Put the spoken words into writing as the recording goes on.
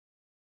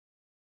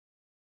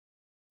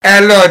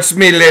Hello, it's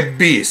me, Le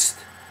Beast.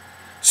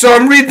 So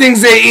I'm reading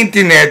the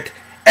internet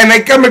and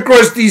I come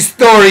across this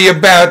story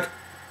about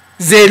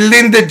the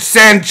Rep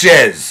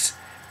Sanchez,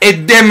 a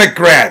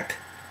Democrat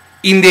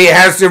in the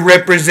House of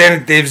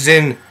Representatives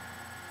in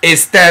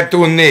Estados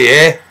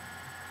Unidos.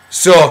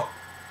 So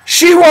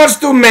she wants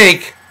to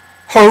make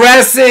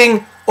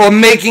harassing or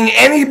making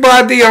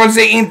anybody on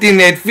the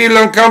internet feel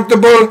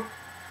uncomfortable.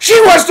 She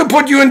wants to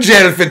put you in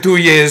jail for 2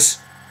 years.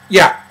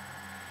 Yeah.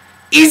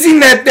 Isn't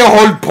that the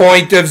whole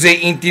point of the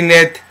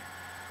internet?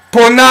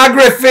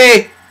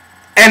 Pornography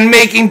and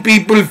making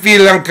people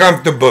feel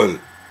uncomfortable.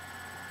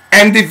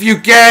 And if you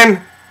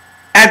can,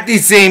 at the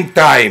same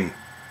time.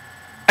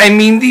 I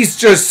mean, this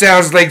just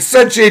sounds like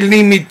such a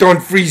limit on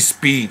free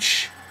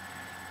speech.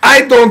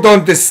 I don't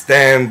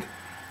understand.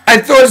 I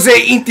thought the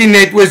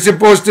internet was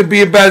supposed to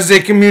be about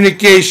the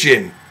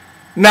communication,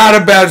 not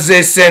about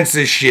the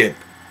censorship.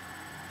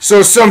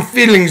 So some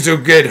feelings will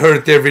get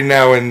hurt every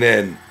now and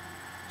then.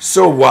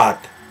 So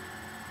what?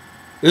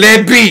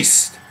 Le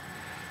Beast.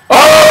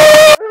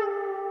 Oh!